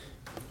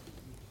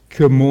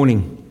Good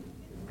morning.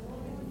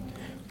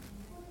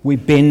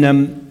 We've been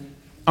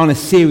on a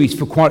series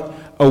for quite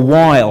a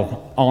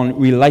while on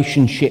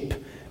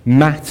relationship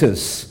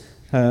matters.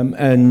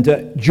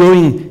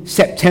 During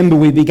September,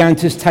 we began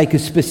to take a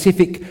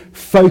specific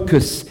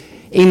focus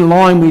in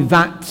line with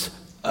that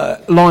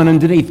line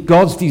underneath,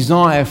 God's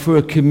desire for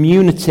a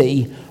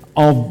community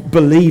of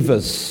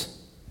believers.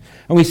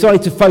 And we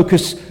started to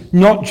focus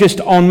not just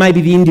on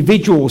maybe the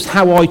individuals,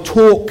 how I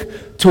talk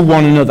to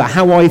one another,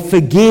 how I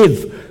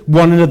forgive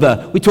one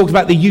another. We talked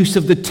about the use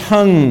of the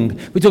tongue.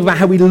 We talked about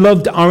how we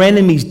loved our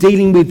enemies,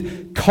 dealing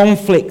with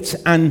conflict,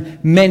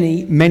 and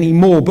many, many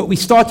more. But we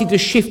started to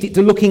shift it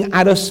to looking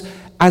at us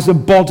as a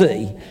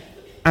body,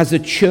 as a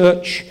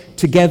church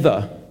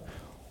together.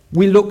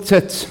 We looked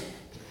at,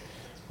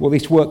 will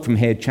this work from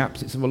here,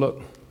 chaps? Let's have a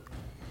look.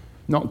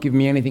 Not giving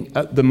me anything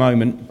at the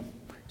moment,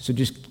 so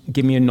just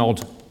give me a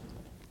nod.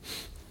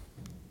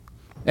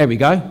 There we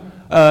go.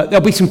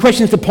 There'll be some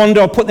questions to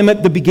ponder. I'll put them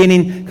at the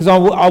beginning because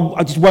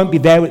I just won't be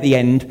there at the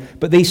end.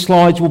 But these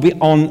slides will be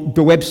on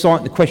the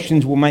website. The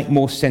questions will make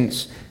more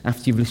sense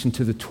after you've listened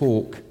to the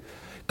talk.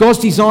 God's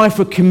desire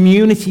for a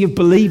community of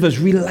believers,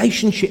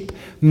 relationship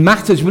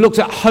matters. We looked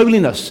at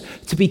holiness,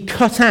 to be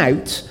cut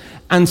out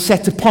and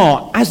set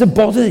apart as a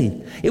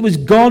body. It was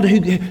God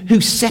who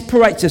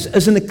separates us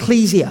as an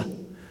ecclesia.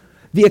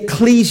 The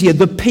ecclesia,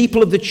 the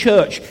people of the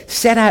church,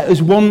 set out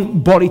as one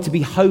body to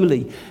be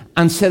holy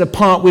and set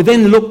apart. We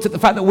then looked at the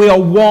fact that we are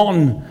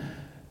one.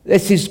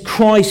 This is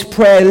Christ's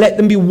prayer. Let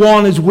them be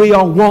one as we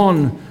are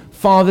one,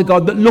 Father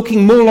God. But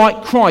looking more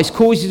like Christ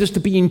causes us to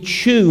be in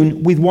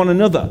tune with one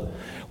another.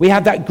 We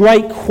had that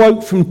great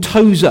quote from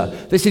Tozer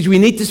that says we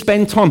need to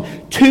spend time.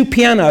 Two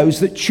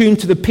pianos that tune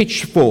to the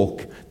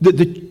pitchfork,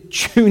 the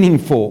tuning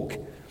fork,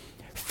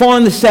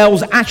 find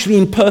themselves actually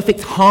in perfect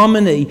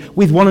harmony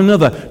with one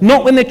another.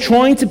 Not when they're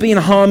trying to be in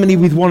harmony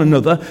with one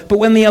another, but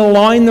when they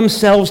align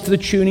themselves to the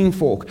tuning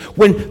fork.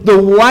 When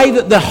the way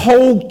that the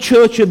whole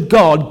church of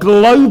God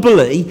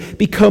globally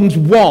becomes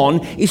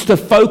one is to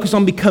focus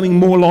on becoming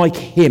more like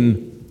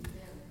Him.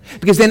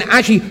 Because then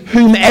actually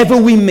whomever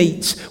we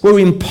meet, we're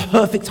in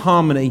perfect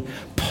harmony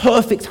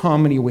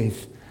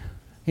with.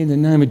 In the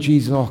name of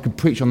Jesus, I could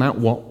preach on that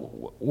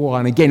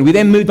one again. We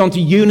then moved on to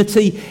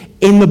unity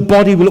in the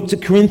body. We looked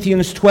at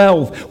Corinthians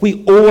 12.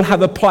 We all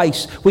have a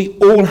place. We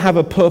all have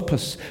a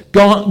purpose.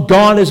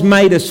 God has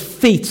made us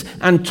feet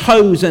and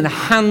toes and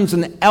hands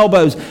and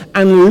elbows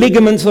and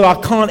ligaments that I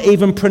can't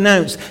even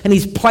pronounce. And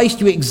He's placed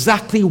you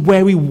exactly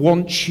where He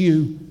wants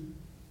you.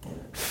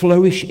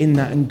 Flourish in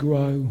that and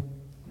grow.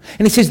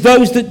 And He says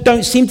those that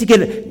don't seem to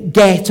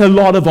get a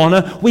lot of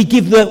honor,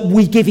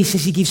 He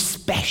says He gives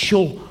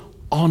special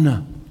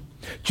honor.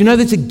 Do you know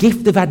there's a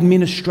gift of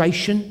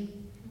administration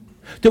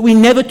that we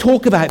never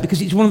talk about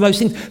because it's one of those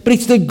things, but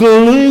it's the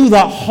glue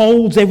that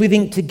holds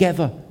everything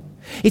together.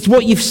 It's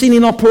what you've seen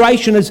in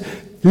operation as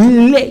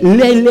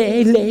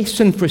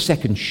listen for a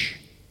second. Shh.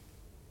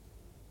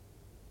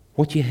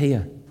 What do you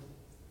hear?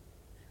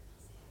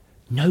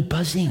 No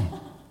buzzing.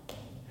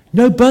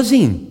 No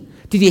buzzing.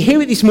 Did you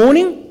hear it this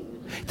morning?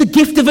 The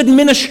gift of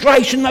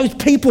administration, those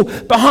people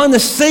behind the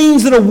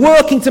scenes that are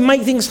working to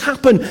make things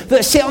happen,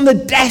 that sit on the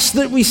desk,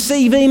 that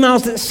receive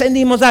emails, that send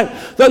emails out,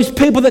 those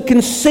people that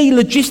can see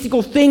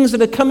logistical things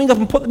that are coming up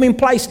and put them in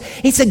place.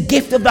 It's a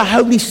gift of the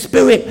Holy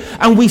Spirit,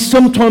 and we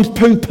sometimes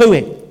poo-poo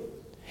it.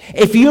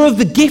 If you have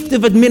the gift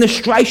of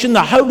administration,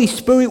 the Holy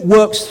Spirit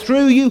works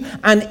through you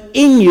and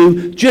in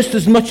you just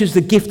as much as the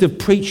gift of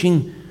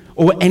preaching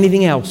or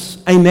anything else.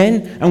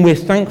 Amen? And we're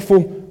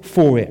thankful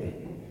for it.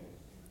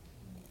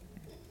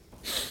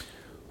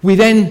 We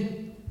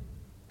then,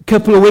 a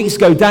couple of weeks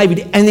ago, David,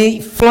 and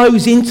it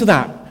flows into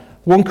that.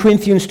 1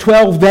 Corinthians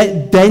 12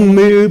 then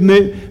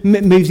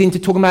moves into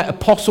talking about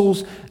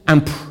apostles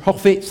and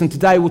prophets, and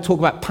today we'll talk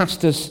about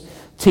pastors,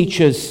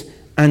 teachers,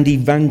 and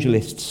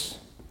evangelists.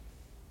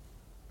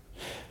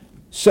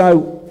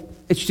 So,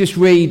 let's just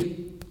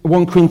read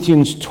 1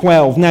 Corinthians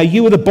 12. Now,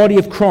 you are the body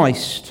of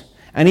Christ,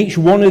 and each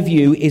one of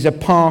you is a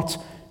part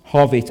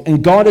of it.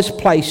 And God has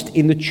placed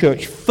in the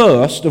church,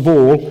 first of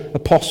all,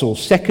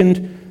 apostles,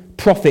 second,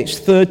 prophets,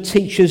 third,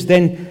 teachers,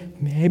 then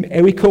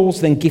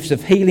miracles, then gifts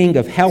of healing,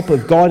 of help,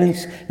 of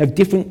guidance, of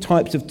different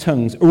types of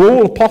tongues. Are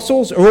all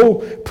apostles? Are all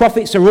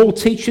prophets? Are all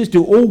teachers?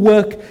 Do all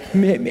work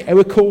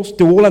miracles?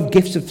 Do all have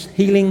gifts of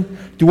healing?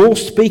 Do all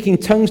speak in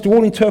tongues? Do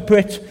all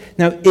interpret?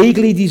 Now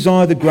eagerly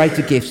desire the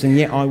greater gifts, and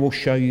yet I will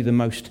show you the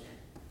most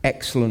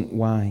excellent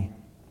way.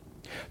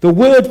 The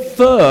word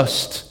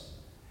first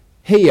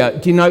here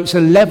denotes a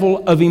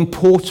level of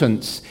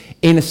importance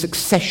in a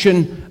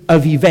succession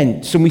of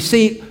events. And we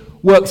see it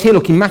works here,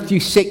 look, in Matthew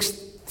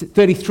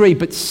 6:33,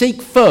 but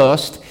seek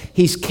first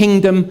His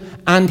kingdom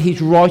and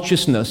His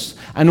righteousness,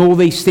 and all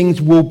these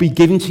things will be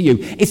given to you.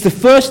 It's the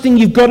first thing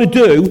you've got to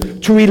do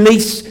to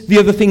release the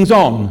other things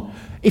on.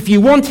 If you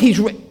want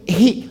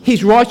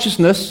His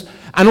righteousness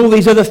and all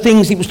these other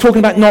things, it was talking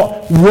about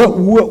not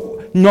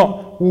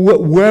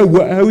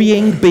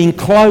worrying, being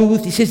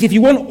clothed. He says if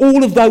you want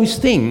all of those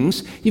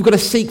things, you've got to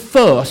seek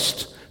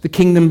first the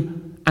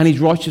kingdom and His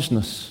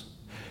righteousness.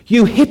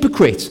 You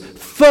hypocrites,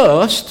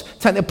 first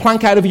take the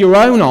plank out of your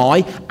own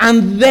eye,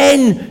 and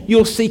then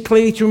you'll see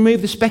clearly to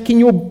remove the speck in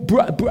your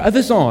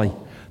brother's eye.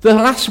 The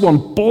last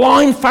one,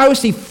 blind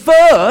Pharisee,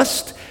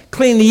 first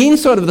clean the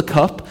inside of the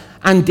cup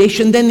and dish,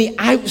 and then the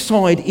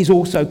outside is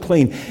also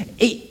clean.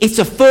 It's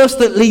a first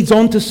that leads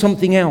on to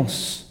something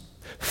else.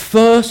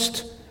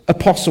 First,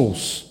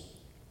 apostles.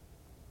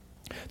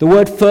 The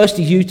word first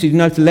is used to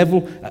denote a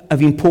level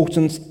of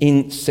importance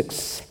in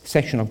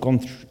succession. I've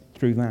gone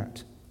through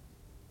that.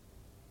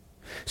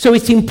 So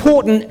it's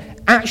important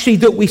actually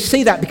that we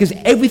see that, because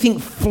everything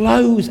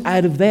flows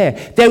out of there.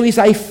 There is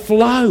a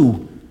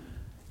flow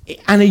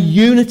and a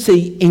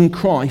unity in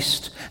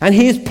Christ. And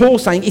here's Paul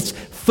saying it's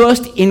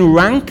first in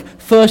rank,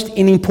 first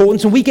in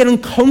importance, and we get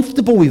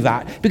uncomfortable with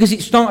that because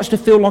it starts to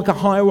feel like a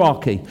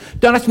hierarchy.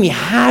 Don't ask me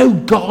how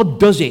God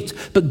does it,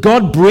 but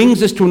God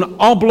brings us to an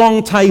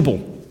oblong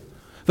table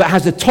that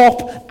has a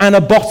top and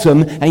a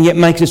bottom and yet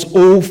makes us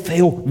all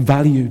feel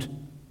valued.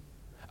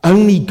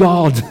 Only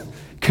God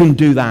can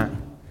do that.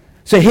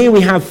 So here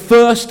we have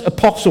first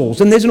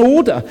apostles, and there's an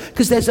order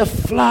because there's a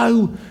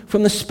flow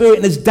from the Spirit.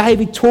 And as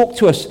David talked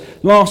to us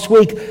last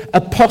week,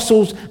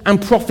 apostles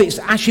and prophets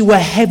actually were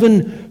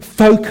heaven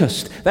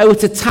focused. They were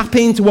to tap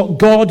into what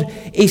God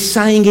is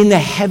saying in the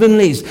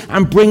heavenlies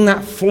and bring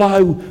that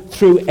flow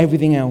through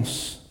everything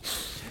else.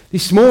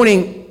 This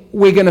morning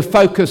we're going to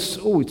focus,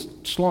 it's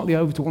slightly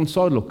over to one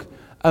side, look,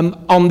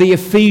 on the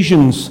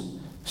Ephesians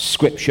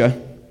scripture.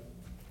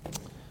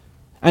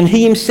 And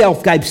he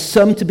himself gave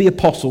some to be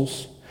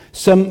apostles,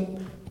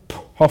 some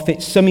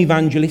prophets, some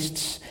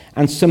evangelists,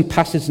 and some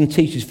pastors and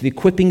teachers for the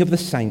equipping of the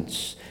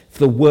saints, for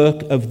the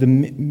work of the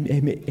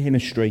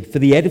ministry, for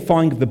the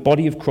edifying of the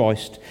body of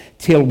Christ,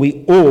 till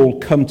we all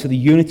come to the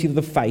unity of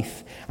the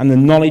faith and the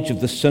knowledge of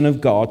the Son of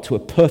God, to a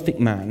perfect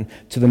man,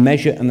 to the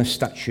measure and the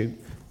stature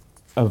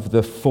of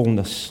the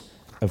fullness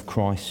of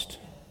Christ.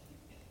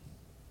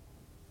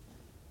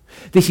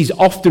 This is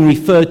often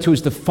referred to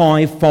as the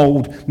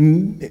fivefold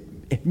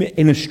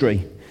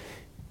ministry.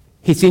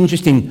 It's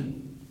interesting.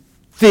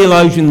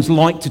 Theologians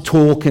like to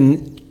talk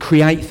and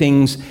create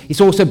things. It's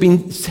also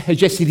been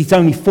suggested it's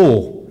only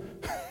 4.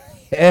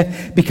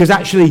 Because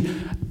actually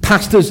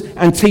pastors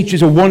and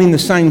teachers are one in the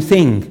same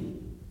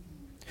thing.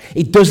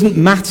 It doesn't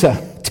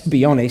matter, to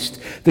be honest.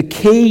 The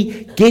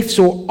key gifts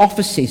or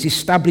offices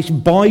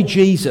established by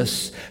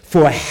Jesus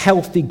for a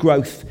healthy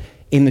growth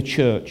in the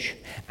church.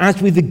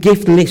 As with the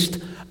gift list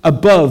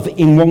above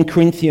in 1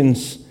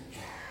 Corinthians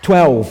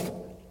 12,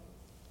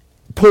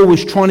 Paul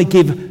was trying to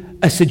give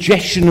a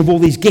suggestion of all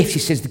these gifts. He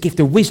says the gift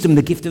of wisdom,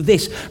 the gift of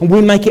this, and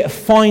we make it a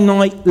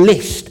finite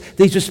list.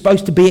 These are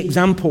supposed to be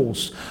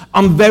examples.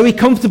 I'm very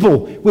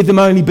comfortable with them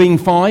only being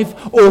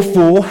 5 or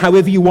 4,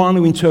 however you want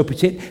to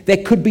interpret it.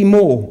 There could be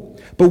more.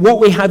 But what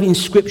we have in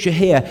Scripture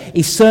here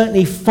is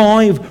certainly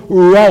 5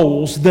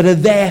 roles that are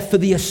there for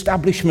the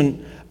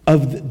establishment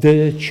of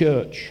the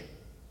church.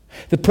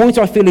 The point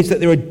I feel is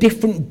that there are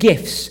different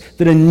gifts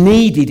that are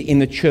needed in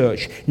the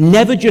church.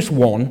 Never just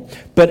one,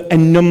 but a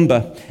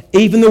number.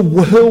 Even the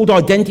world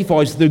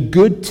identifies the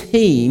good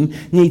team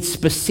needs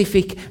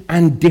specific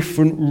and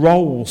different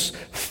roles,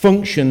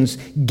 functions,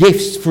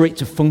 gifts for it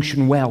to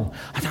function well.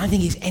 I don't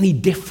think it's any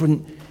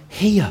different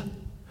here.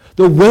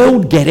 The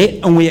world get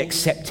it and we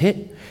accept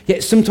it,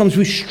 yet sometimes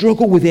we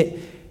struggle with it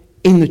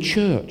in the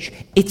church.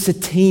 It's a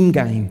team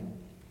game.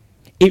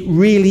 It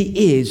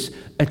really is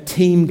a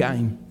team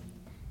game.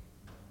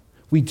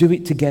 We do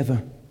it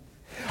together.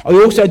 I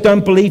also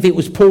don't believe it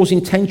was Paul's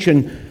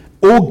intention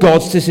or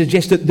God's to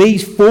suggest that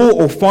these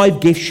 4 or 5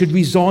 gifts should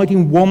reside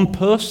in one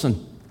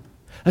person.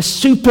 A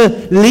super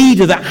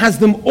leader that has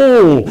them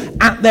all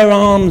at their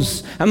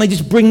arms and they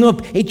just bring them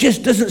up. It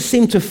just doesn't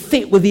seem to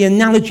fit with the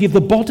analogy of the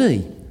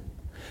body.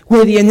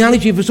 Where the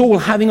analogy of us all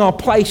having our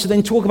place, and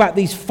then talk about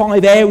these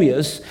 5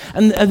 areas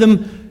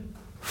and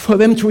for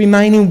them to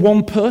remain in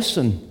one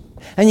person.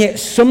 And yet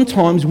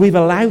sometimes we've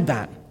allowed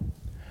that.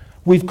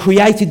 We've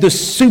created the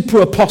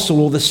super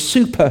apostle or the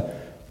super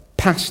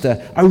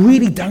pastor. I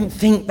really don't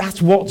think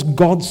that's what's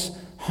God's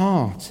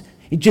heart.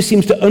 It just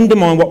seems to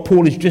undermine what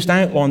Paul has just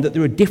outlined, that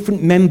there are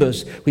different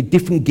members with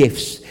different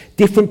gifts,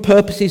 different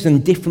purposes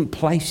and different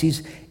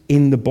places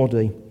in the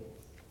body.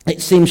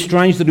 It seems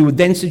strange that he would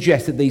then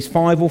suggest that these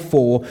 5 or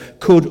 4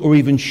 could or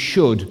even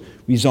should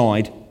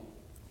reside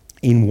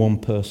in one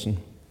person.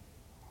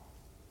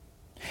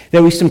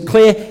 There is some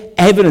clear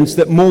evidence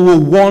that more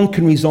than one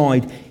can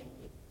reside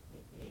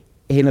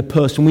in a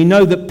person. We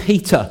know that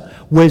Peter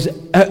was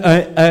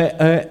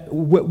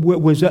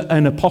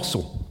an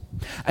apostle.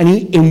 And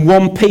in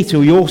 1 Peter,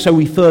 he also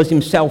refers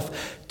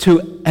himself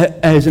to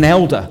as an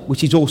elder,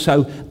 which is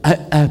also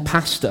a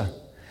pastor.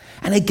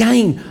 And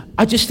again,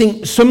 I just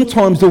think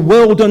sometimes the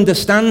world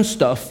understands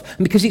stuff,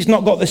 and because it's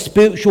not got the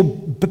spiritual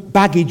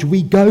baggage,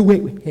 we go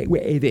with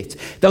it.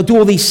 They'll do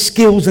all these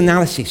skills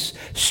analysis,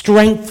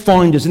 strength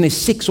finders, and there's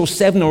 6 or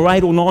 7 or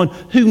 8 or 9,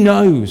 who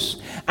knows?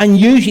 And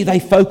usually they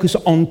focus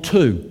on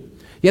 2.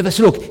 Yeah, they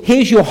say, look,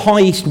 here's your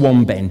highest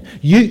one, Ben.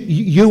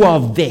 You are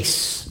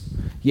this.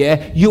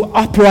 Yeah, you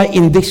operate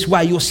in this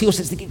way. Your skill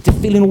sets to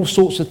fill in all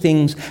sorts of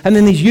things. And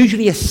then there's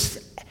usually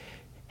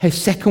her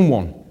second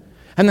one.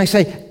 And they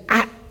say,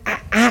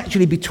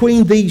 actually,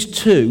 between these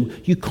two,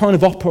 you kind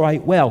of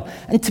operate well.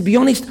 And to be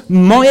honest,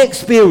 my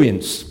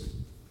experience,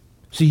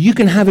 so you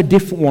can have a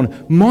different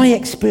one, my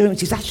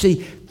experience is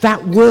actually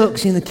that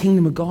works in the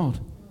kingdom of God.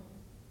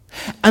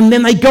 And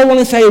then they go on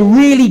and say a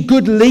really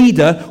good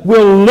leader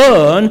will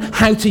learn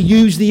how to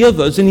use the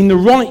others and in the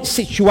right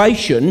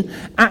situation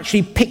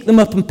actually pick them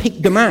up and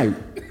pick them out.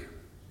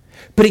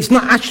 But it's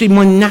not actually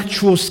my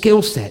natural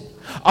skill set.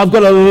 I've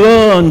got to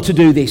learn to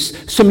do this.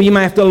 Some of you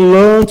may have to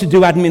learn to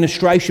do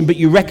administration, but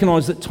you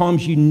recognise that at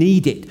times you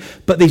need it.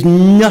 But there's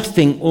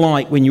nothing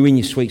like when you're in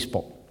your sweet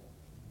spot.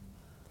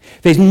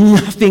 There's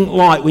nothing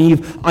like when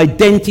you've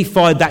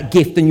identified that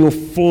gift and you're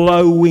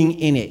flowing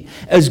in it.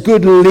 As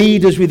good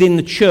leaders within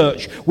the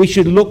church, we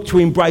should look to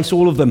embrace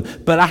all of them.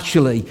 But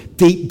actually,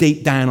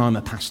 deep down, I'm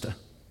a pastor.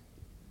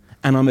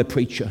 And I'm a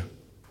preacher.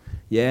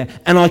 Yeah?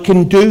 And I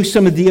can do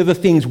some of the other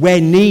things where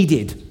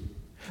needed.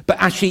 But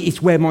actually,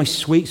 it's where my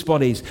sweet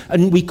spot is.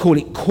 And we call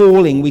it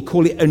calling. We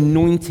call it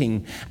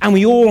anointing. And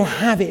we all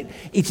have it.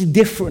 It's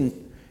different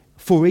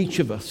for each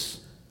of us.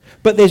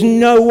 But there's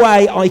no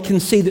way I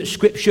can see that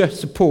Scripture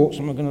supports,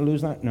 am I going to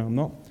lose that? No, I'm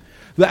not.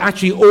 That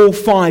actually all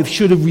five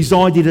should have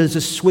resided as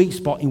a sweet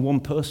spot in one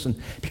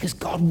person. Because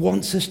God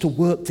wants us to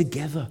work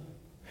together.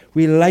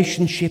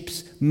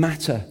 Relationships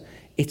matter.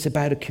 It's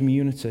about a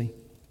community.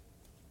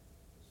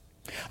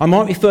 I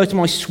might refer to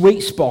my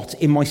sweet spot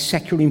in my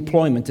secular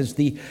employment as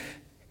the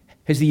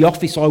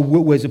office I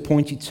was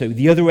appointed to.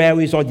 The other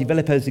areas I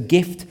developed as a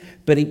gift,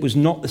 but it was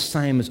not the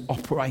same as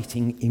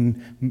operating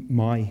in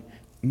my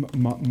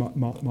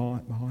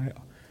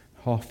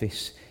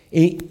office.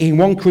 In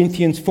 1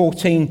 Corinthians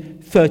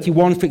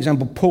 14:31, for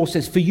example, Paul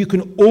says, "For you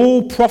can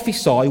all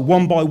prophesy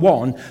one by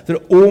one, that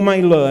all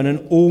may learn and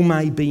all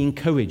may be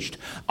encouraged."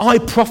 I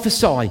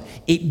prophesy.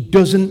 It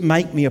doesn't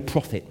make me a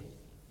prophet.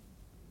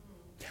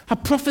 I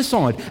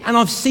prophesied, and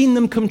I've seen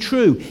them come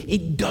true.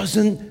 It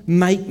doesn't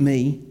make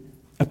me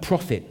a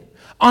prophet.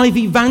 I've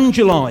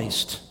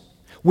evangelized.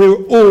 We're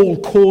all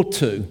called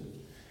to.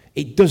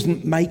 It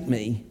doesn't make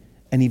me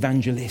an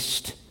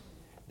evangelist.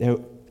 They're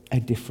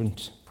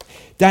different.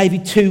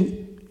 David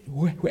 2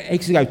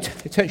 weeks ago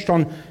touched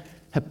on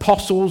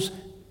apostles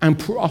and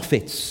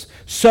prophets.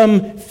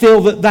 Some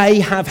feel that they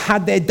have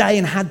had their day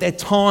and had their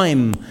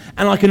time,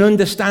 and I can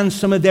understand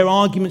some of their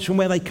arguments from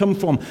where they come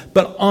from,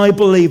 but I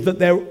believe that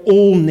they're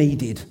all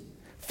needed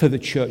for the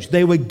church.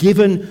 They were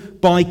given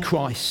by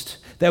Christ.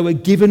 They were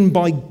given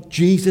by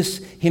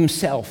Jesus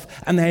himself,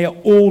 and they are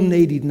all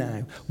needed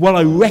now. What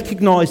I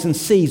recognise and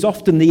see is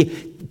often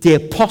the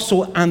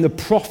apostle and the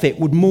prophet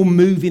would more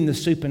move in the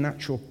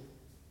supernatural.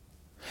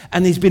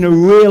 And there's been a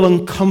real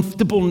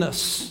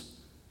uncomfortableness,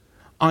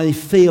 I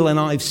feel and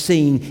I've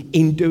seen,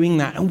 in doing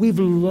that. And we've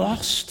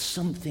lost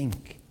something.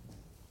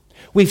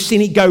 We've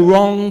seen it go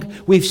wrong.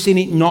 We've seen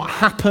it not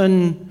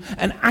happen.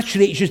 And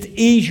actually, it's just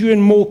easier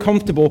and more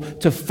comfortable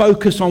to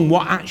focus on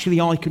what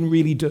actually I can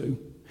really do,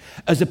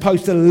 as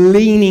opposed to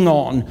leaning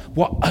on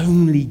what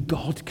only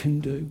God can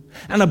do.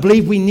 And I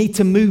believe we need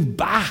to move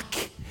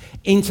back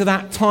into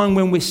that time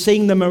when we're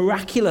seeing the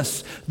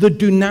miraculous, the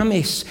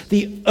dunamis,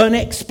 the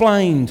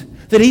unexplained.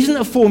 That isn't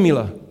a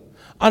formula.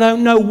 I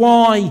don't know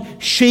why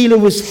Sheila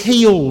was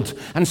healed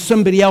and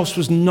somebody else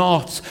was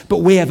not, but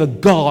we have a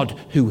God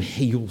who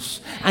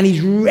heals. And he's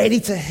ready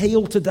to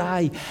heal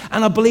today.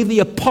 And I believe the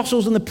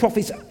apostles and the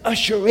prophets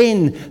usher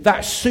in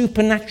that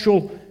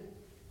supernatural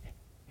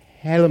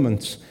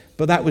element.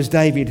 But that was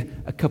David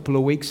a couple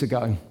of weeks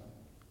ago.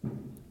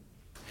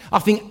 I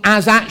think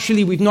as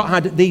actually we've not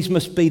had, these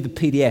must be the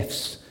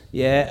PDFs,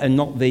 yeah, and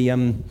not the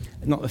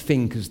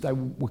thing, because they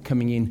were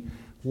coming in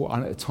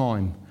one at a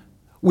time.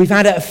 We've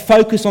had a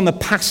focus on the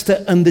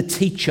pastor and the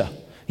teacher.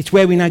 It's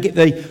where we now get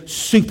the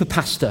super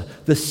pastor,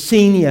 the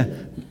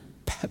senior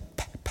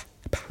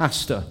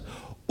pastor.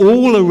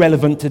 All are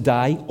relevant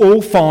today,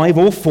 all five,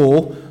 all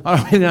four,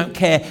 I really don't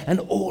care, and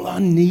all are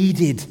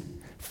needed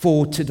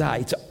for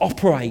today to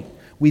operate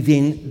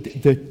within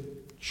the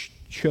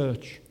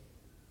church.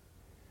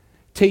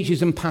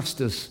 Teachers and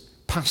pastors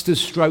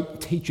stroke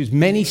teachers.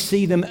 Many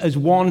see them as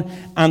one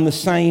and the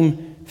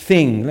same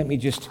thing. Let me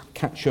just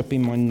catch up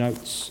in my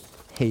notes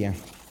here.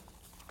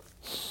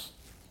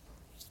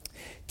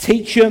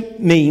 Teacher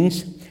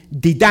means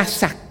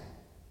didakos.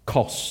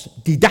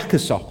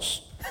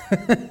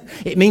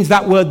 It means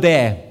that word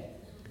there.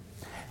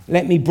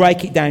 Let me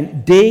break it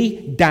down.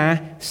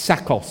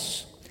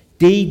 Didakos.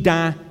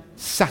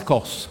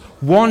 Didakos.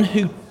 One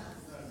who...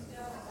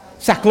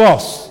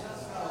 Saklos.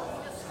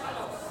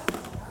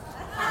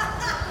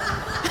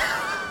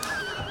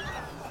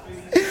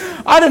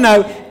 I don't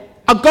know.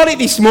 I got it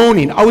this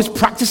morning. I was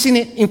practicing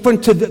it in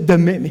front of the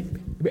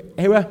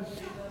mirror.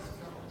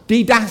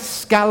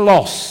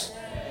 Didaskalos.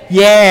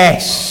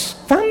 Yes.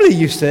 Family,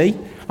 you see.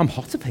 I'm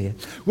hot up here.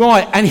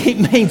 Right, and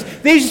it means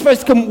these are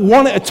supposed to come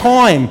one at a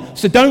time,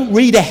 so don't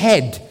read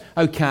ahead,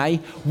 okay?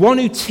 One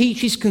who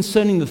teaches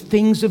concerning the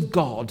things of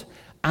God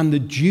and the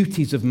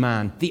duties of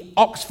man. The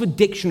Oxford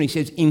Dictionary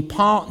says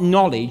impart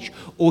knowledge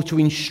or to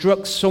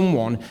instruct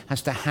someone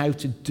as to how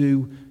to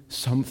do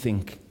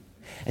something.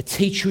 A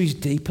teacher is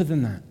deeper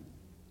than that.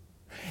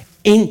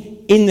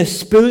 In the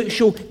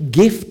spiritual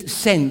gift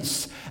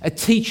sense, a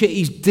teacher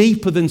is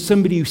deeper than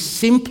somebody who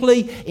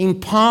simply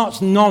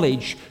imparts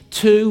knowledge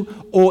to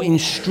or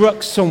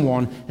instructs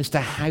someone as to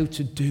how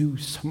to do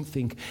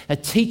something. A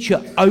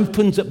teacher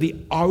opens up the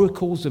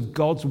oracles of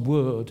God's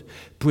word,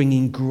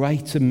 bringing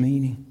greater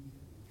meaning.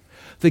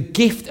 The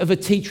gift of a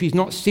teacher is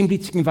not simply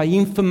to convey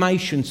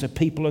information so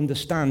people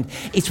understand.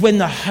 It's when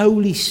the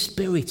Holy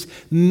Spirit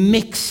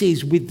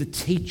mixes with the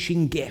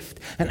teaching gift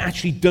and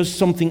actually does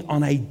something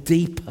on a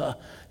deeper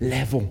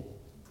level.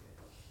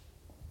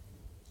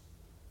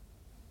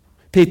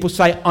 People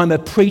say, I'm a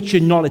preacher,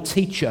 not a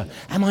teacher.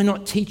 Am I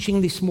not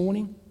teaching this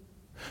morning?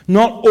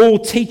 Not all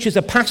teachers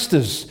are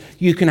pastors.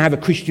 You can have a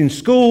Christian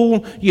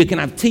school, you can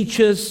have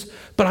teachers,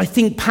 but I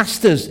think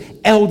pastors,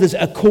 elders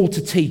are called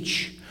to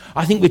teach.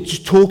 I think we're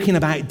just talking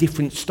about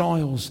different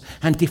styles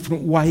and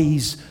different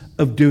ways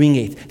of doing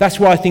it.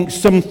 That's why I think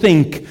some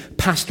think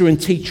pastor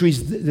and teacher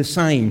is the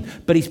same,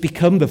 but it's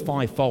become the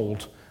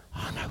fivefold.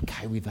 I'm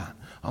okay with that.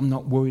 I'm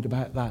not worried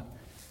about that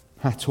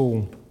at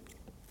all.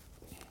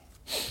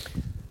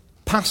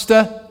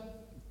 Pastor,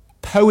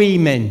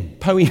 poemen.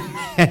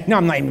 No,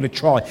 I'm not even going to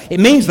try.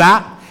 It means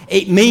that.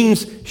 It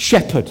means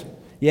shepherd.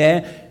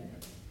 Yeah.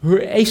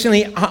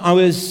 Recently, I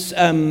was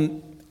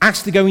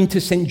asked to go into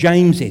St.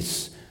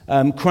 James's.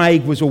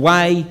 Craig was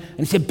away, and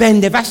he said, Ben,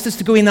 they've asked us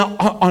to go in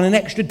on an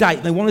extra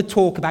date. They want to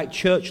talk about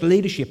church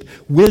leadership.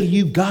 Will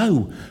you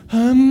go?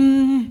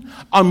 I'm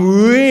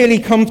really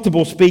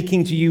comfortable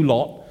speaking to you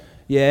lot.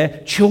 Yeah.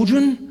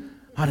 Children?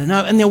 I don't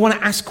know. And they want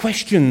to ask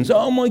questions.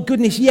 Oh, my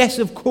goodness. Yes,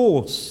 of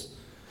course.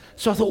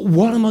 So I thought,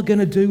 what am I going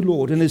to do,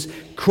 Lord? And as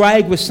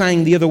Craig was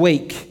saying the other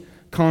week,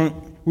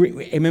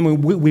 remember,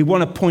 we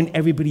want to point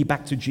everybody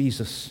back to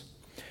Jesus.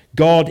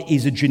 God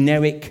is a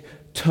generic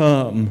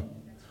term.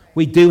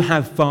 We do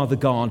have Father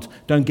God,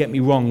 don't get me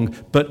wrong,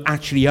 but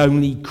actually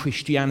only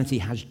Christianity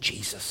has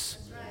Jesus.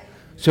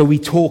 So we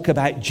talk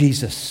about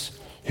Jesus,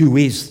 who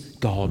is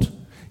God.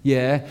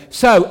 Yeah.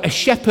 So a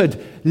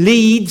shepherd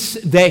leads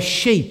their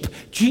sheep.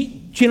 Do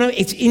you know,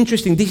 it's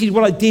interesting. This is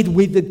what I did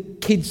with the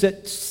kids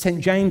at St.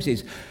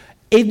 James's.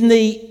 In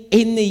the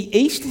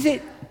East, is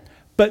it?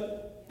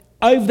 But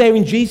over there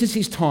in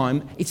Jesus'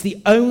 time, it's the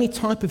only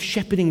type of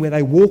shepherding where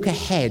they walk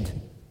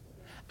ahead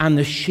and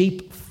the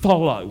sheep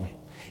follow.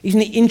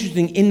 Isn't it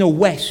interesting? In the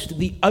West,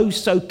 the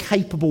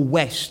oh-so-capable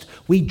West,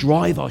 we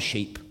drive our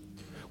sheep.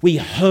 We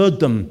herd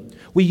them.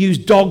 We use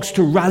dogs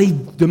to rally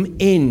them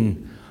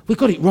in. We've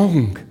got it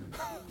wrong.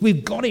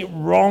 We've got it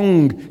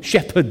wrong,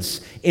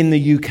 shepherds in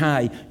the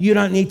UK. You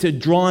don't need to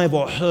drive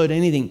or herd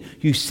anything.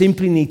 You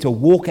simply need to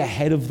walk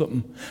ahead of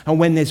them. And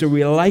when there's a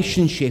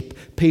relationship,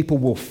 people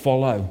will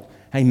follow.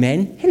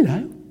 Amen?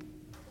 Hello.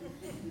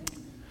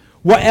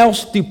 What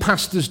else do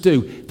pastors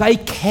do? They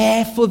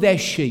care for their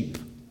sheep.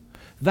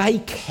 They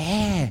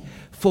care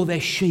for their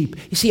sheep.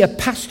 You see, a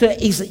pastor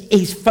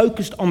is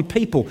focused on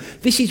people.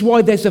 This is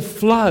why there's a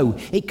flow.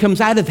 It comes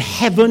out of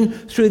heaven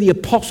through the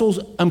apostles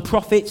and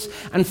prophets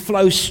and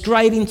flows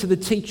straight into the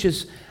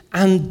teachers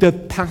and the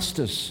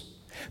pastors.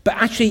 But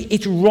actually,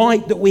 it's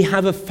right that we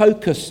have a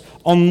focus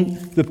on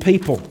the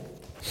people.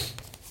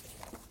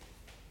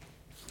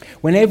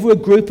 Whenever a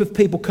group of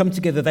people come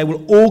together, they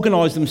will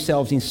organise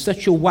themselves in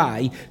such a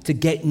way to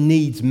get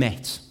needs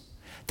met.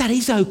 That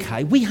is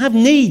okay. We have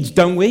needs,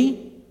 don't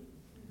we?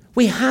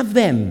 We have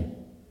them.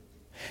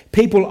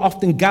 People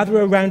often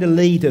gather around a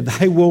leader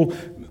they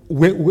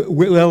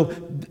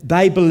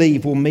they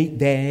believe will meet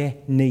their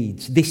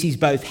needs. This is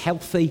both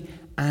healthy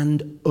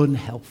and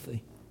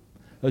unhealthy,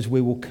 as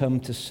we will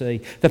come to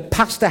see. The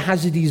pastor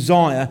has a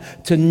desire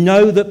to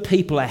know that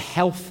people are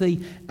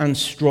healthy and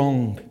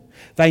strong.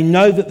 They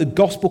know that the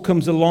gospel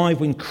comes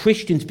alive when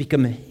Christians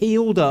become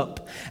healed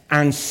up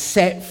and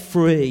set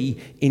free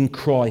in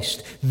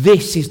Christ.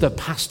 This is the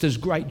pastor's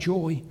great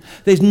joy.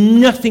 There's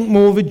nothing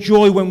more of a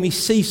joy when we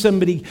see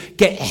somebody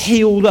get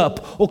healed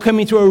up or come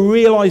into a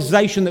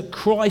realization that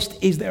Christ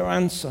is their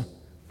answer.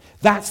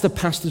 That's the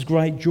pastor's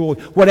great joy.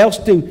 What else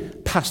do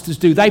pastors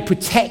do? They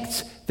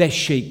protect their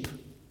sheep.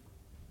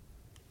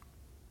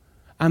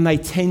 And they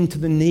tend to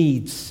the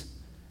needs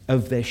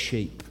of their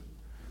sheep,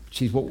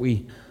 which is what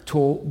we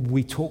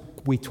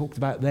talked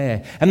about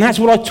there. And that's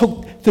what I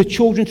took the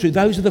children through.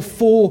 Those are the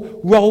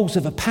 4 roles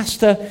of a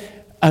pastor,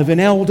 of an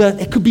elder.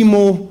 There could be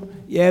more,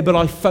 but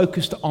I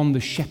focused on the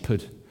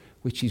shepherd,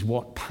 which is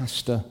what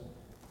pastor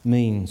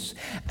means.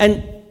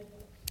 And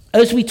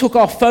as we took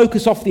our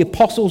focus off the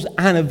apostles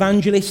and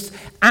evangelists,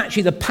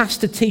 actually the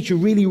pastor-teacher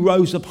really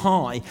rose up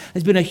high.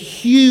 There's been a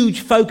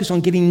huge focus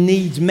on getting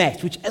needs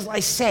met, which, as I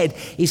said,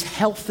 is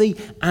healthy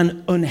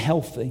and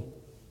unhealthy.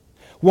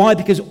 Why?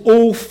 Because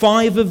all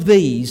 5 of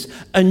these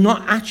are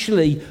not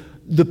actually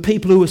the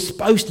people who are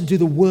supposed to do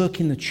the work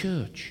in the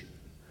church.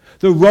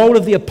 The role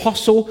of the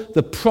apostle,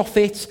 the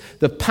prophet,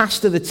 the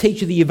pastor, the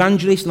teacher, the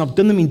evangelist, and I've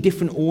done them in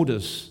different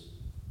orders.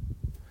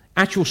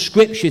 Actual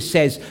scripture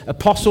says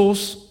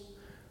apostles,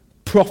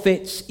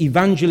 prophets,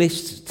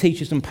 evangelists,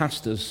 teachers, and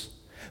pastors.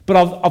 But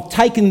I've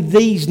taken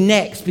these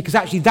next because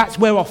actually that's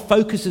where our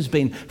focus has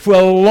been for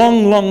a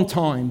long, long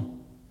time.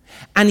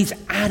 And it's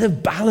out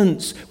of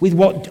balance with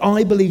what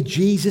I believe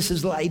Jesus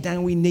has laid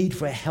down we need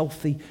for a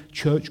healthy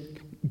church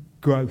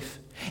growth.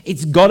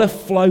 It's got to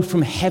flow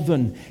from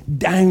heaven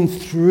down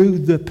through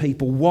the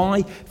people.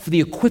 Why? For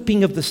the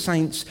equipping of the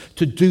saints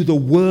to do the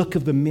work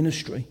of the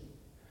ministry.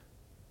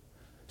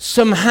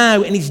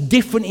 Somehow, and it's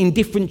different in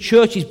different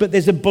churches, but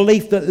there's a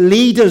belief that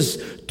leaders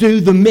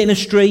do the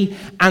ministry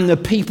and the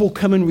people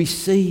come and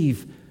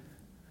receive.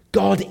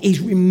 God is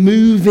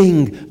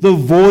removing the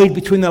void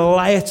between the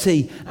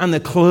laity and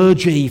the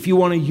clergy, if you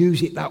want to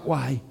use it that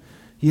way.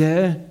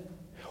 Yeah?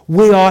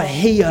 We are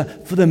here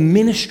for the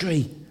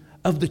ministry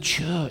of the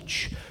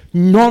church.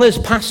 Not as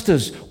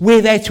pastors.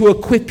 We're there to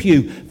equip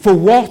you. For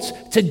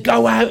what? To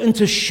go out and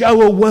to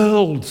show a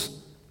world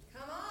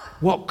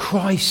what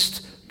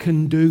Christ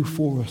can do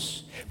for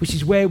us. Which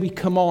is where we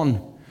come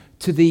on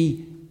to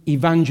the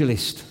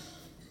evangelist.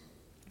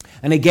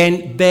 And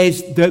again,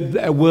 there's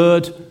a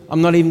word.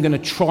 I'm not even going to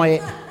try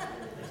it.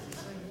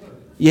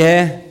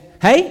 Yeah.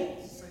 Hey?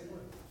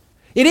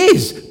 It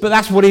is. But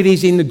that's what it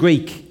is in the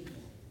Greek.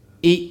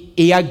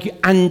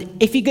 And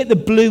if you get the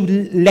blue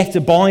letter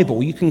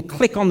Bible, you can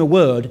click on the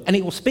word and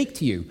it will speak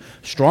to you.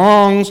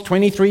 Strong's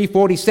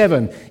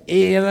 2347.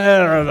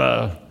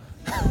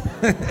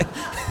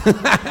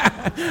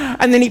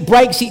 And then it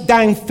breaks it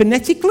down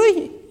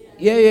phonetically.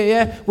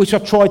 Yeah. Which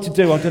I've tried to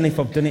do. I don't know if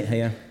I've done it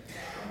here.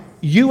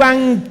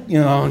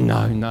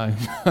 No.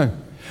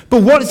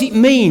 But what does it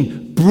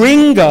mean?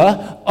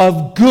 Bringer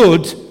of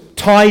good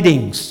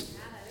tidings.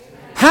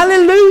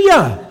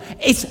 Hallelujah.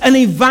 It's an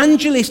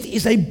evangelist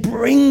is a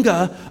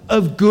bringer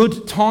of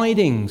good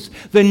tidings.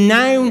 The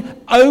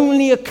noun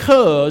only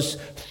occurs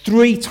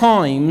 3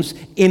 times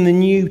in the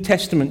New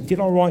Testament. Did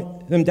I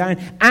write them down?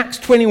 Acts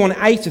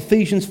 21:8,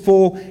 Ephesians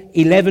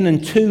 4:11,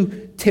 and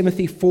 2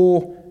 Timothy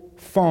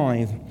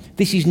 4:5.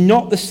 This is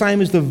not the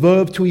same as the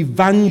verb to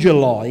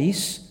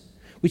evangelize,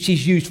 which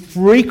is used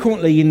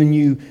frequently in the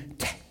New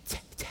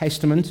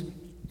Testament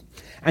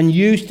and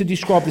used to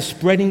describe the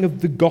spreading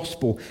of the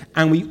gospel.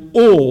 And we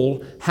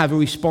all have a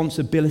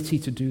responsibility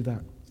to do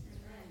that.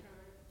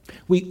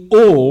 We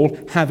all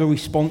have a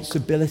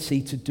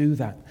responsibility to do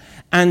that.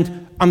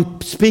 And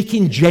I'm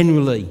speaking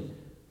generally.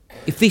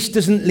 If this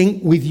doesn't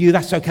link with you,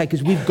 that's okay,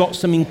 because we've got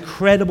some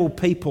incredible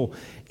people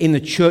in the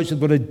church that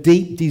have got a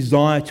deep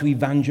desire to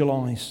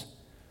evangelize.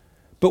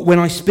 But when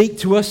I speak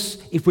to us,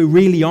 if we're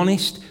really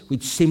honest,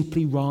 we'd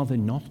simply rather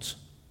not.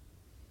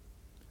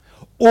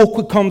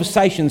 Awkward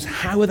conversations,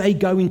 how are they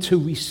going to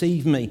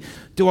receive me?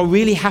 Do I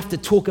really have to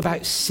talk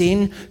about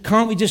sin?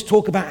 Can't we just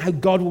talk about how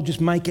God will just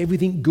make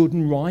everything good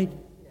and right?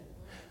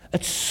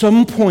 At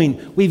some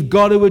point, we've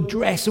got to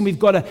address and we've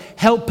got to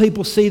help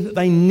people see that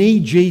they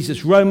need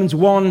Jesus. Romans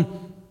 1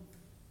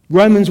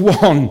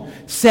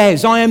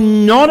 says, I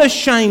am not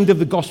ashamed of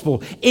the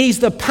gospel. It is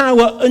the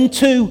power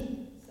unto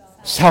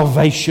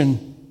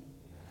salvation.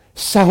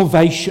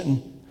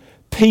 Salvation.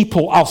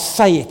 People, I'll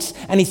say it,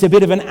 and it's a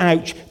bit of an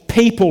ouch.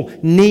 People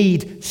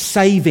need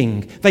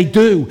saving. They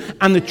do.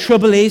 And the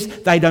trouble is,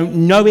 they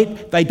don't know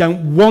it. They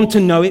don't want to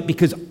know it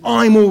because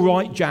I'm all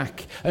right,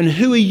 Jack. And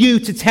who are you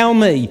to tell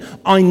me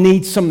I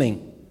need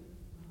something?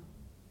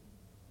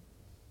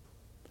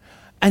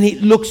 And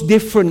it looks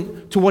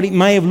different to what it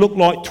may have looked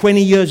like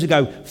 20 years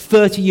ago,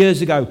 30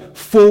 years ago,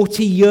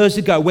 40 years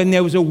ago, when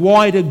there was a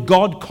wider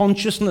God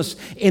consciousness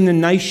in the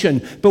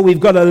nation. But we've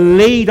got to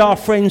lead our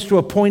friends to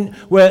a point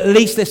where at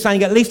least they're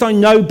saying, at least I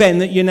know, Ben,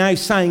 that you're now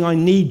saying I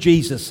need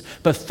Jesus,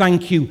 but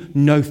thank you,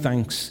 no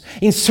thanks.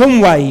 In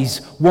some ways,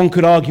 one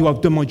could argue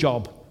I've done my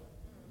job.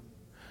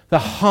 The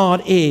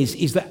heart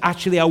is that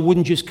actually I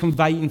wouldn't just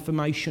convey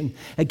information.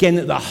 Again,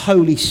 that the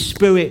Holy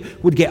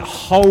Spirit would get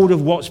hold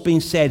of what's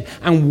been said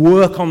and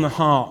work on the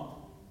heart.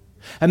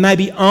 And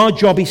maybe our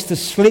job is to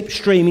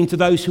slipstream into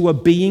those who are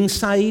being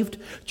saved.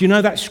 Do you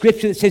know that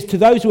scripture that says to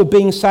those who are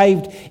being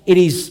saved, it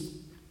is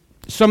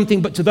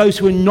something, but to those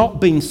who are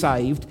not being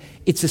saved,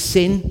 it's a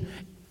sin,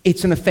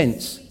 it's an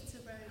offense.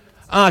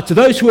 To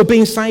those who are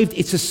being saved,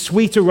 it's a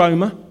sweet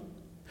aroma.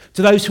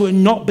 To those who are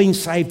not being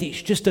saved,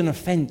 it's just an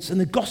offense. And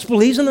the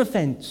gospel is an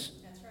offense.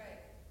 That's right.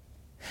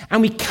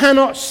 And we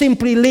cannot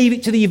simply leave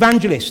it to the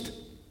evangelist.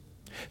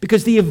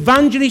 Because the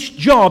evangelist's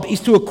job is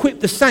to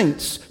equip the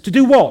saints to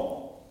do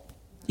what?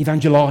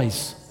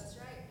 Evangelize. That's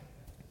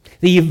right.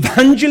 The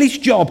evangelist's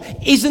job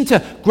isn't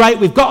to, great,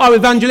 we've got our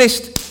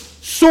evangelist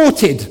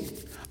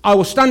sorted. I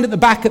will stand at the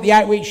back at the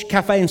outreach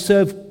cafe and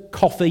serve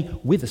coffee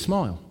with a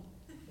smile.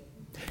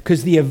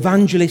 Because the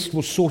evangelist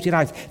will sort it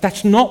out.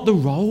 That's not the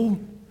role.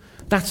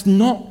 That's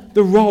not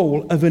the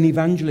role of an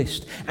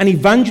evangelist. An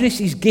evangelist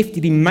is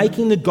gifted in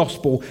making the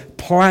gospel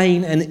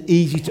plain and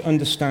easy to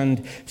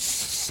understand.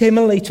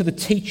 Similarly to the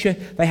teacher,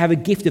 they have a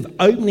gift of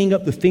opening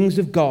up the things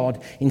of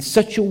God in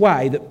such a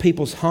way that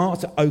people's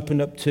hearts are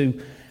opened up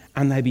to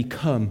and they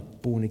become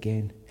born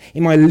again.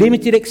 In my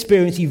limited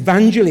experience,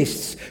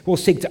 evangelists will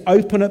seek to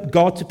open up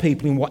God to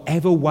people in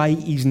whatever way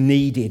is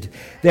needed.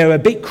 They're a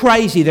bit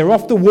crazy, they're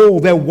off the wall,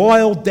 they're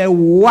wild, they're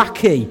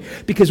wacky,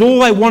 because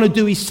all they want to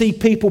do is see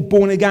people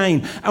born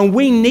again. And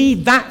we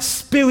need that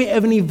spirit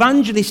of an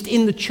evangelist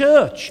in the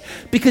church,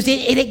 because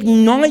it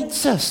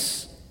ignites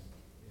us.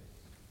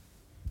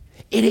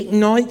 It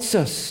ignites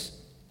us.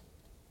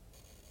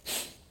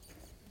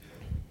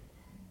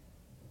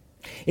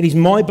 It is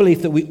my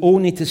belief that we all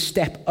need to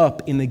step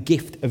up in the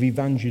gift of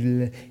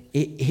evangelism.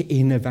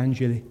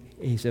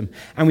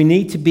 And we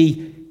need to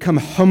become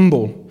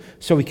humble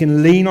so we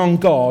can lean on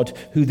God,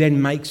 who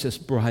then makes us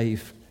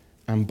brave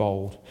and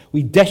bold.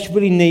 We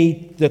desperately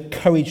need the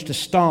courage to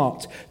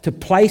start, to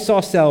place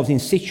ourselves in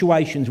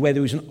situations where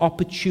there is an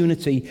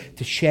opportunity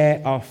to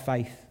share our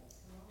faith.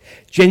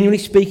 Generally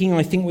speaking,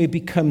 I think we've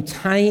become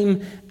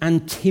tame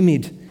and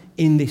timid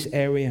in this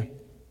area.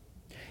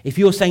 If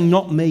you're saying,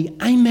 not me,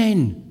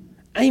 amen.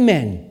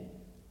 Amen.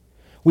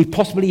 We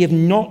possibly have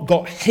not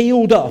got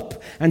healed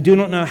up and do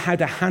not know how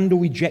to handle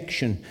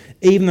rejection,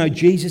 even though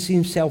Jesus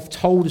himself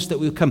told us that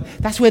we would come.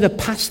 That's where the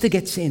pastor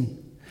gets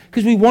in,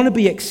 because we want to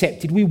be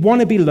accepted, we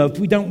want to be loved,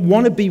 we don't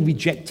want to be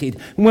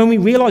rejected. And when we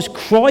realize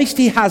Christ,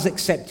 he has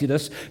accepted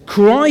us,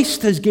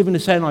 Christ has given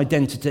us an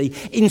identity,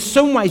 in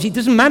some ways it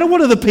doesn't matter what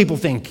other people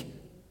think.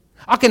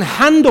 I can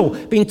handle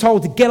being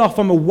told to get off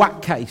on a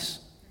whack case.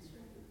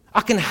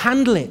 I can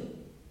handle it.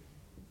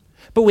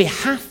 But we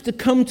have to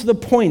come to the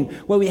point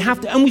where we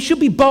have to, and we should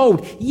be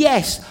bold.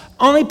 Yes,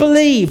 I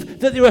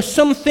believe that there are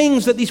some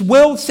things that this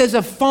world says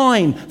are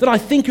fine, that I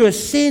think are a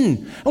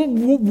sin.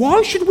 And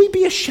why should we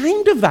be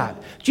ashamed of that?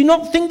 Do you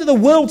not think that the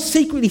world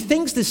secretly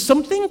thinks there's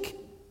something?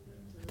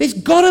 There's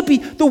got to be,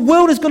 the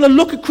world has got to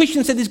look at Christians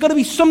and say, there's got to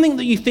be something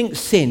that you think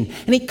sin.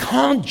 And it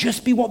can't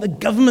just be what the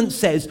government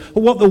says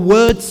or what the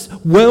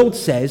world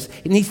says.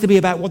 It needs to be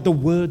about what the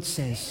Word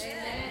says.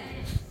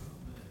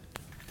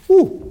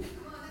 Ooh.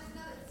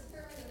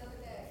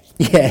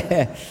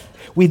 Yeah.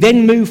 We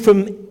then move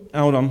from,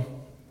 hold on.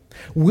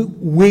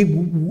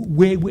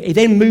 We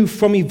then move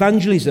from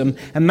evangelism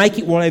and make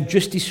it what I've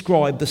just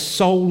described, the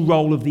sole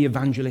role of the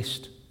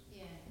evangelist.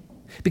 Yeah.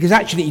 Because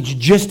actually it's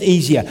just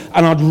easier,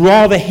 and I'd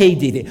rather he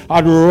did it.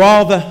 I'd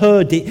rather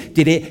her did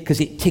it because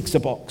it ticks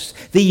a box.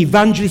 The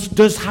evangelist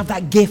does have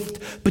that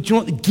gift, but you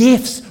know what? The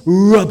gifts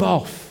rub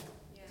off.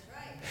 Yeah.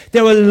 Right.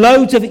 There are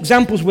loads of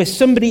examples where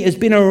somebody has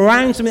been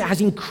around somebody that has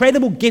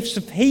incredible gifts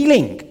of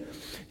healing.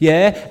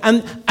 Yeah,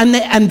 and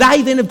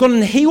they then have gone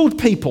and healed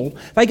people.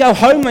 They go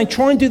home, they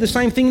try and do the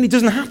same thing, and it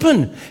doesn't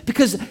happen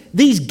because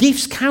these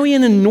gifts carry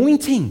an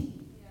anointing.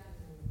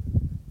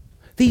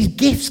 These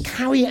gifts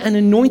carry an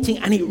anointing,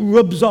 and it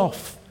rubs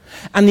off.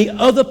 And the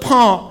other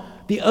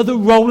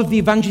role of the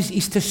evangelist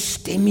is to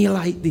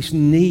stimulate this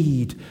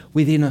need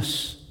within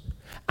us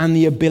and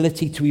the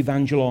ability to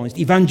evangelize.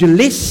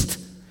 Evangelist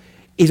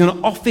is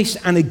an office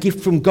and a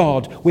gift from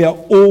God. We are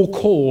all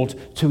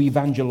called to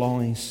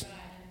evangelize.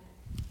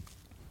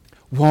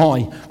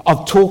 Why?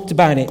 I've talked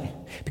about it.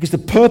 Because the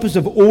purpose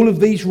of all of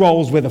these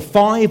roles, whether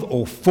 5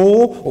 or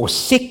 4 or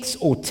 6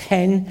 or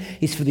 10,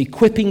 is for the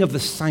equipping of the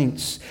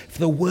saints, for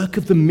the work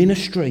of the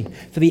ministry,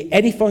 for the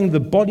edifying of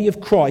the body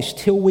of Christ,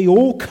 till we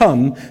all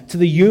come to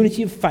the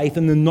unity of faith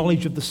and the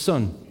knowledge of the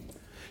Son.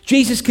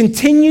 Jesus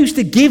continues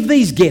to give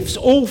these gifts,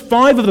 all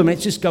 5 of them.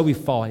 Let's just go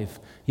with 5.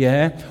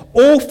 Yeah?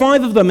 All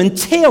 5 of them,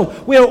 until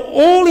we're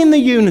all in the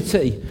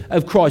unity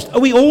of Christ.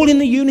 Are we all in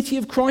the unity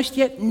of Christ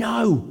yet?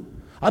 No.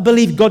 I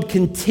believe God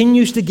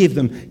continues to give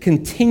them.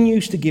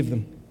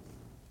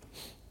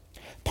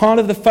 Part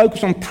of the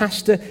focus on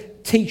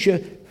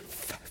pastor-teacher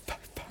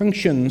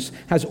functions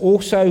has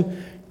also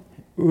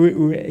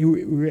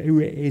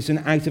risen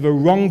out of a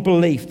wrong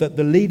belief that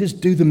the leaders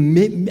do the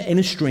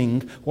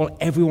ministering while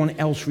everyone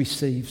else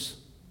receives.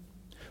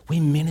 We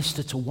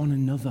minister to one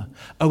another.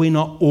 Are we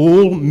not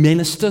all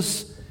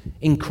ministers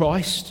in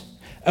Christ?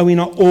 Are we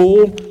not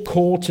all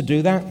called to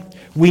do that?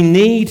 We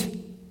need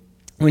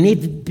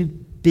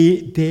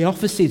the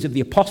offices of the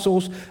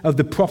apostles, of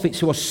the prophets,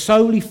 who are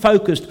solely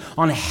focused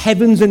on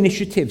heaven's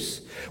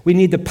initiatives. We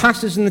need the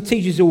pastors and the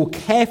teachers who will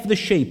care for the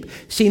sheep,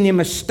 seeing them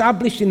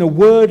established in the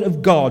word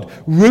of God,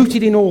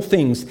 rooted in all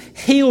things,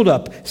 healed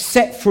up,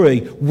 set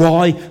free.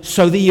 Why?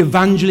 So the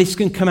evangelists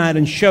can come out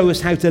and show us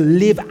how to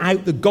live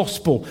out the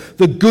gospel,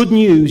 the good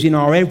news in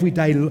our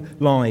everyday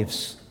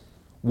lives.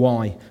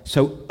 Why?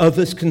 So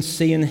others can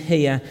see and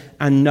hear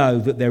and know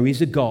that there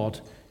is a God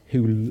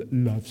who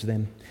loves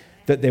them.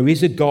 That there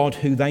is a God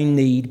who they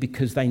need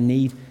because they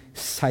need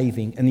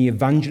saving. And the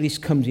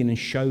evangelist comes in and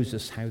shows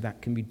us how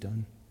that can be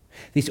done.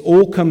 This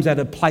all comes at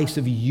a place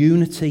of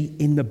unity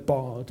in the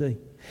body.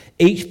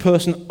 Each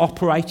person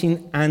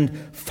operating and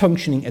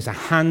functioning as a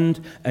hand,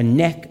 a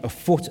neck, a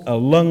foot, a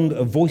lung,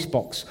 a voice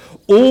box.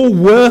 All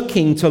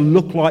working to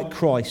look like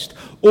Christ.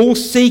 All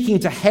seeking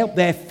to help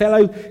their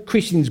fellow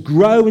Christians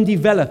grow and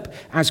develop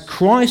as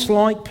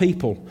Christ-like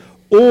people.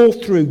 All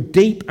through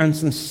deep and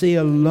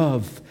sincere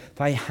love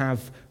they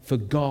have for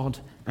God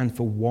and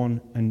for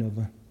one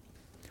another.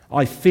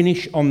 I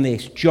finish on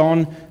this.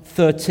 John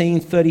 13,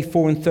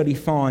 34 and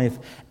 35.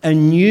 A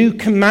new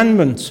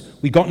commandment.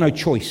 We got no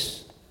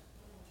choice.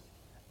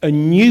 A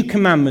new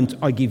commandment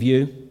I give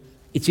you.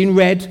 It's in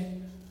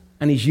red,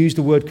 and he's used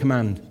the word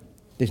command.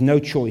 There's no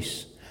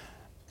choice.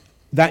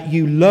 That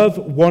you love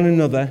one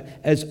another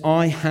as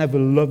I have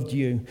loved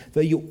you.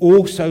 That you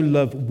also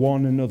love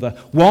one another.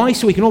 Why?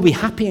 So we can all be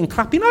happy and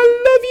clapping. I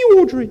love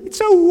you, Audrey. It's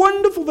so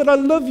wonderful that I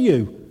love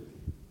you.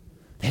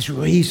 There's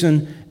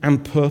reason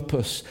and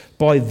purpose.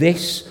 By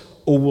this,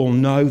 all will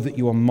know that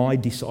you are my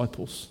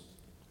disciples.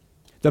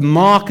 The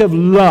mark of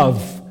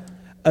love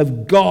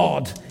of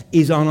God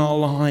is on our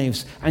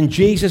lives. And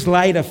Jesus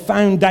laid a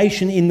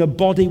foundation in the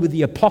body with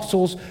the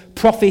apostles,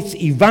 prophets,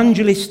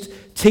 evangelists,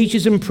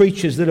 teachers and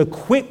preachers that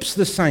equips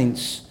the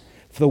saints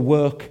for the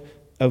work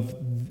of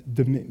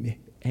the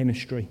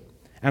ministry.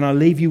 And I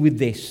leave you with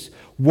this.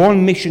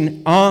 One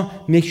mission, our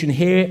mission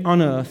here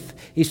on earth,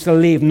 is to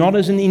live not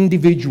as an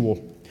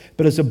individual,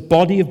 but as a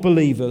body of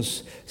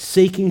believers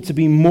seeking to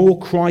be more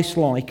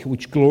Christ-like,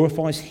 which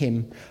glorifies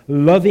Him,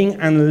 loving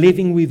and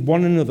living with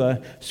one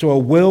another so a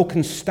world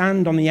can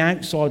stand on the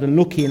outside and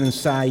look in and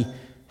say,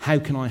 how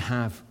can I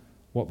have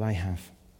what they have?